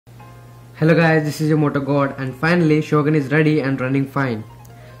Hello guys, this is your Motogod and finally Shogun is ready and running fine.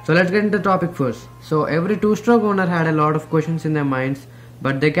 So let's get into the topic first. So every two-stroke owner had a lot of questions in their minds,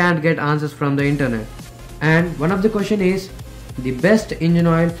 but they can't get answers from the internet. And one of the question is the best engine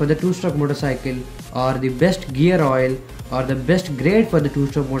oil for the two-stroke motorcycle, or the best gear oil, or the best grade for the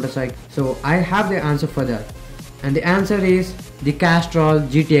two-stroke motorcycle. So I have the answer for that. And the answer is the Castrol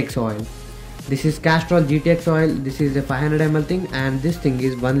GTX oil. This is Castrol GTX oil. This is a 500 ml thing and this thing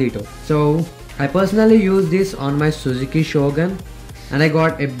is 1 liter. So I personally use this on my Suzuki Shogun and I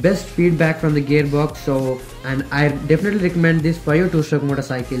got a best feedback from the gearbox. And I definitely recommend this for your two-stroke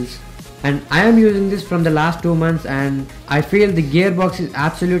motorcycles. And I am using this from the last 2 months and I feel the gearbox is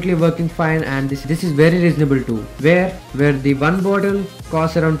absolutely working fine, and this is very reasonable too. Where the one bottle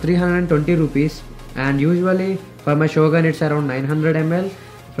costs around 320 rupees and usually for my Shogun it's around 900 ml.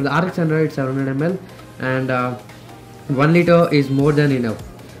 For the RX100 it's 700 ml and 1 liter is more than enough.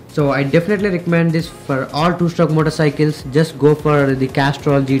 So I definitely recommend this for all two-stroke motorcycles. Just go for the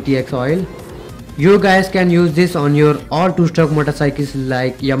Castrol GTX oil. You guys can use this on your all two-stroke motorcycles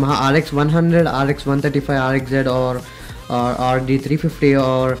like Yamaha RX100, RX135, RXZ or RD350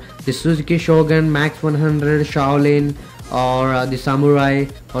 or the Suzuki Shogun Max 100, Shaolin or the Samurai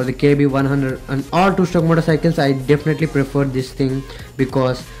or the KB100. And all two-stroke motorcycles I definitely prefer this thing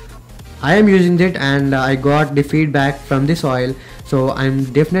because I am using it and I got the feedback from this oil, so I'm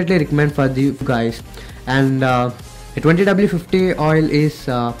definitely recommend for the guys. And the 20W50 oil is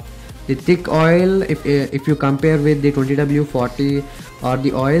the thick oil if you compare with the 20W40 or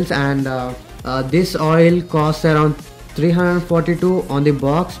the oils, and this oil costs around 342 on the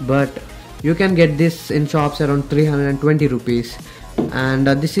box, but you can get this in shops around 320 rupees. And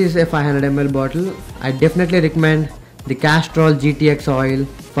this is a 500 ml bottle. I definitely recommend the Castrol GTX oil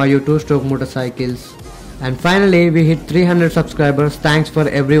for your two-stroke motorcycles. And finally we hit 300 subscribers. Thanks for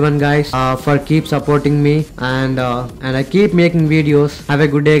everyone guys for keep supporting me, and I keep making videos. Have a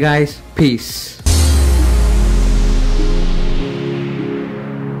good day guys. Peace.